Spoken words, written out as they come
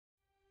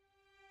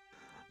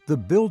The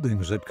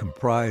buildings that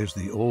comprise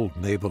the Old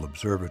Naval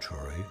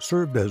Observatory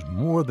served as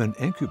more than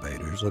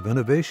incubators of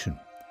innovation.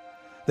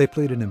 They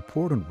played an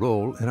important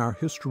role in our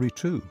history,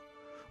 too,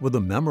 with a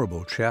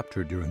memorable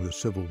chapter during the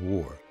Civil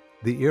War,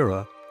 the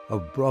era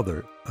of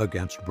brother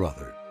against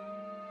brother.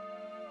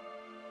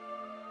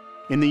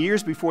 In the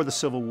years before the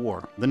Civil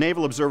War, the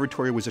Naval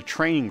Observatory was a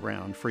training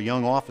ground for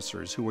young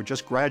officers who were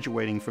just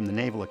graduating from the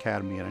Naval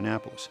Academy at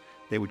Annapolis.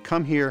 They would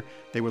come here,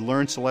 they would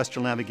learn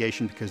celestial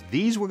navigation because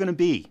these were going to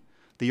be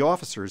the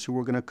officers who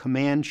were going to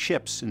command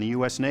ships in the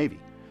U.S. Navy.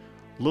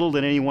 Little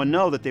did anyone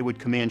know that they would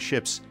command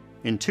ships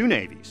in two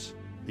navies,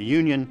 the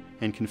Union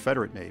and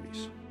Confederate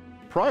navies.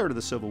 Prior to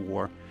the Civil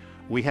War,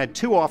 we had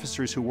two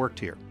officers who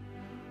worked here,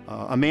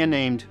 a man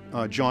named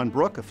John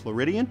Brooke, a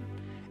Floridian,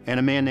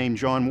 and a man named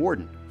John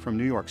Warden from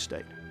New York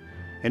State.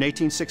 In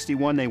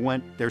 1861, they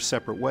went their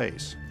separate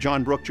ways.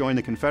 John Brooke joined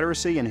the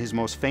Confederacy, and his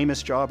most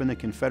famous job in the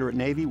Confederate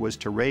Navy was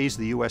to raise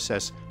the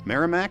USS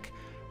Merrimack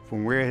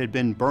from where it had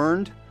been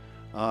burned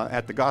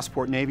at the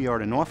Gosport Navy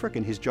Yard in Norfolk,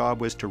 and his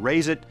job was to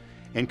raise it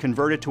and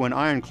convert it to an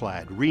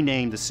ironclad,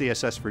 renamed the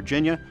CSS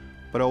Virginia,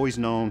 but always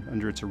known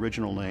under its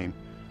original name,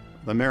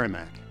 the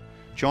Merrimack.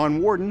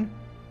 John Warden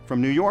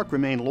from New York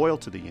remained loyal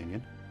to the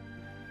Union.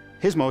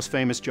 His most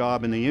famous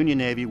job in the Union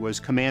Navy was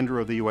commander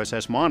of the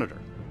USS Monitor.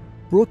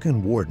 Brooke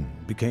and Warden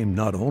became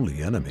not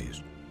only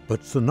enemies,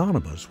 but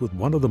synonymous with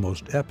one of the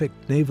most epic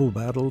naval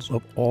battles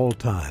of all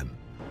time,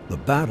 the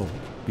battle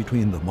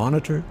between the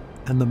Monitor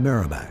and the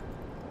Merrimack,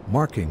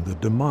 marking the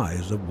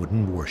demise of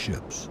wooden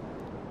warships.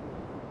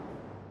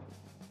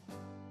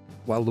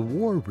 While the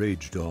war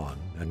raged on,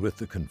 and with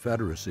the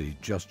Confederacy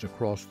just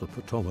across the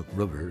Potomac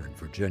River in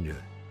Virginia,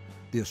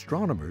 the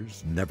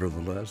astronomers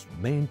nevertheless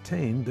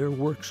maintained their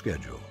work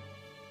schedule.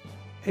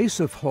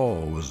 Asaph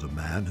Hall was a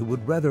man who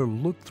would rather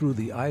look through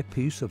the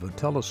eyepiece of a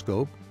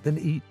telescope than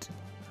eat.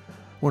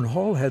 When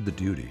Hall had the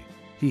duty,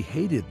 he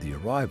hated the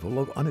arrival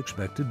of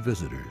unexpected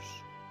visitors.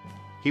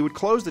 He would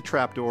close the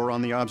trapdoor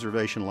on the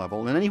observation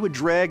level, and then he would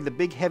drag the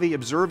big heavy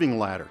observing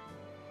ladder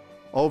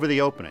over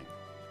the opening.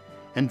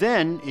 And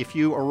then, if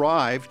you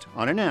arrived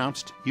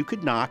unannounced, you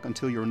could knock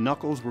until your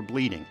knuckles were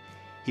bleeding.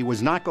 He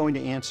was not going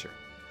to answer.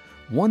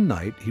 One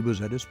night, he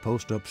was at his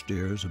post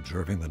upstairs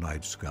observing the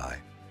night sky.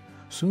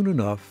 Soon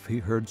enough, he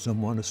heard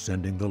someone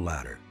ascending the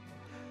ladder.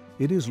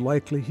 It is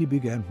likely he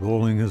began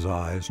rolling his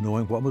eyes,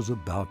 knowing what was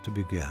about to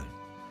begin.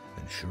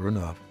 And sure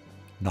enough,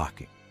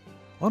 knocking.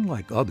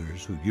 Unlike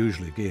others who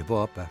usually gave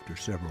up after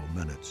several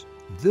minutes,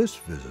 this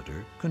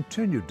visitor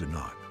continued to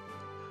knock.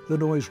 The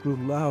noise grew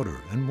louder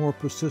and more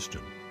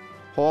persistent.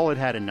 Hall had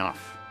had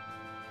enough.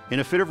 In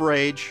a fit of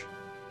rage,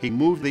 he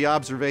moved the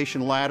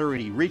observation ladder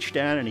and he reached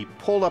down and he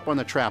pulled up on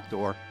the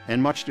trapdoor,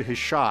 and much to his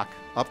shock,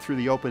 up through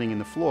the opening in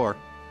the floor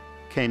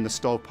came the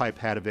stovepipe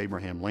hat of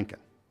Abraham Lincoln.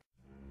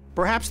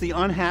 Perhaps the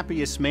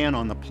unhappiest man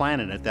on the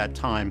planet at that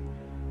time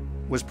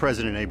was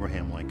President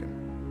Abraham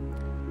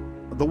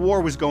Lincoln. The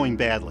war was going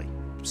badly.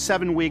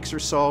 7 weeks or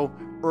so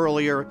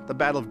earlier, the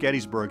Battle of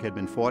Gettysburg had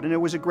been fought, and it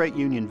was a great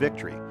Union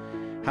victory.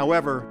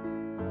 However,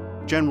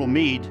 General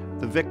Meade,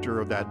 the victor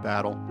of that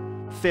battle,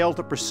 failed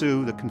to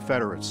pursue the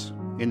Confederates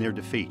in their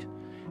defeat,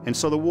 and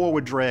so the war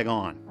would drag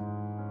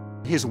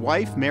on. His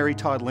wife, Mary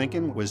Todd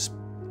Lincoln, was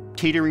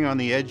teetering on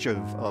the edge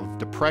of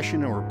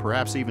depression or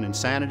perhaps even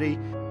insanity.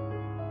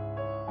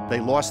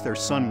 They lost their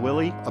son,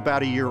 Willie,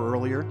 about a year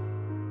earlier.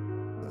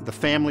 The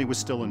family was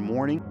still in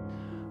mourning.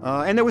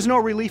 And there was no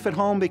relief at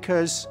home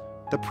because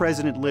the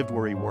president lived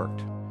where he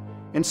worked.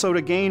 And so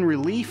to gain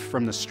relief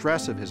from the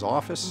stress of his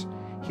office,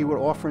 he would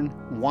often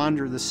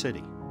wander the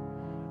city.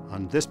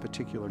 On this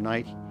particular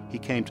night, he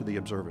came to the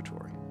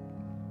observatory.